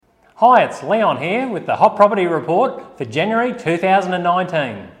Hi, it's Leon here with the Hot Property Report for January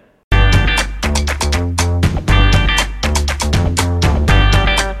 2019.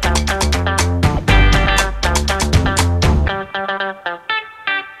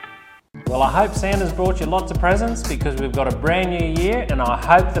 Well, I hope Santa's brought you lots of presents because we've got a brand new year and I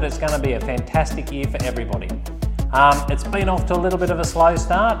hope that it's going to be a fantastic year for everybody. It's been off to a little bit of a slow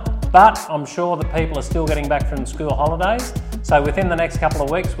start, but I'm sure that people are still getting back from school holidays. So within the next couple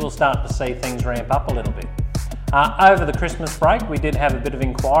of weeks, we'll start to see things ramp up a little bit. Over the Christmas break, we did have a bit of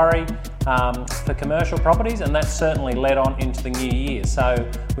inquiry for commercial properties, and that certainly led on into the new year. So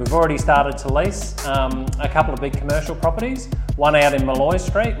we've already started to lease a couple of big commercial properties, one out in Molloy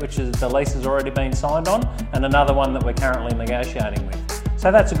Street, which is the lease has already been signed on, and another one that we're currently negotiating with.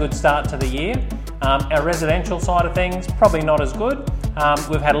 So that's a good start to the year. Our residential side of things, probably not as good.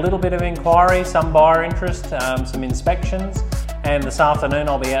 We've had a little bit of inquiry, some buyer interest, some inspections, and this afternoon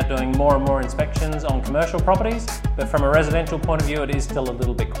I'll be out doing more and more inspections on commercial properties, but from a residential point of view it is still a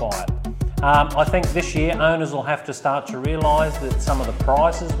little bit quiet. I think this year owners will have to start to realise that some of the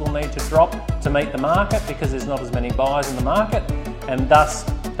prices will need to drop to meet the market because there's not as many buyers in the market, and thus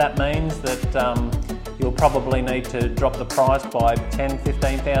that means that you'll probably need to drop the price by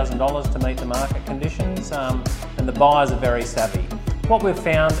 $10,000–$15,000 to meet the market conditions, and the buyers are very savvy. What we've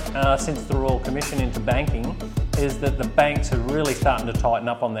found since the Royal Commission into banking is that the banks are really starting to tighten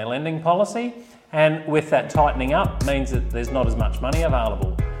up on their lending policy, and with that tightening up means that there's not as much money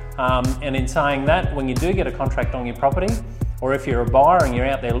available. And in saying that, when you do get a contract on your property, or if you're a buyer and you're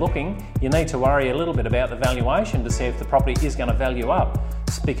out there looking, you need to worry a little bit about the valuation to see if the property is going to value up.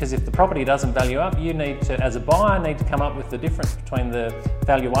 Because if the property doesn't value up, you need to, as a buyer, need to come up with the difference between the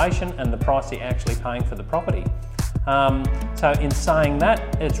valuation and the price you're actually paying for the property. So in saying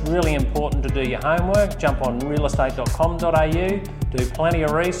that, it's really important to do your homework. Jump on realestate.com.au, do plenty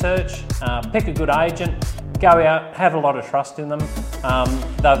of research, pick a good agent, go out, have a lot of trust in them.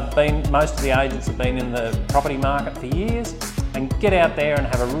 Most of the agents have been in the property market for years, and get out there and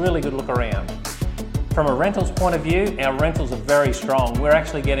have a really good look around. From a rentals point of view, our rentals are very strong. We're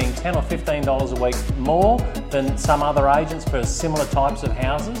actually getting $10 or $15 a week more than some other agents for similar types of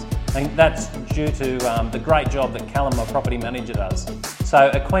houses, and that's due to the great job that Callum, my property manager, does. So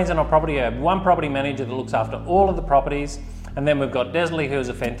at Queensland on Property, we have one property manager that looks after all of the properties, and then we've got Desley, who is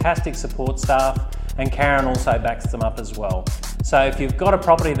a fantastic support staff, and Karen also backs them up as well. So if you've got a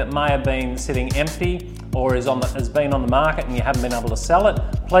property that may have been sitting empty or has been on the market and you haven't been able to sell it,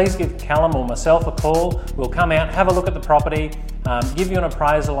 please give Callum or myself a call. We'll come out, have a look at the property, give you an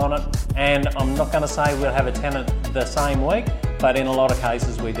appraisal on it, and I'm not going to say we'll have a tenant the same week, but in a lot of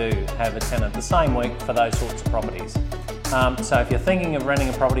cases we do have a tenant the same week for those sorts of properties. So if you're thinking of renting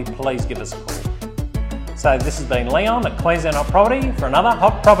a property, please give us a call. So this has been Leon at Queensland Hot Property for another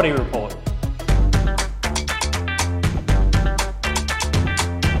Hot Property Report.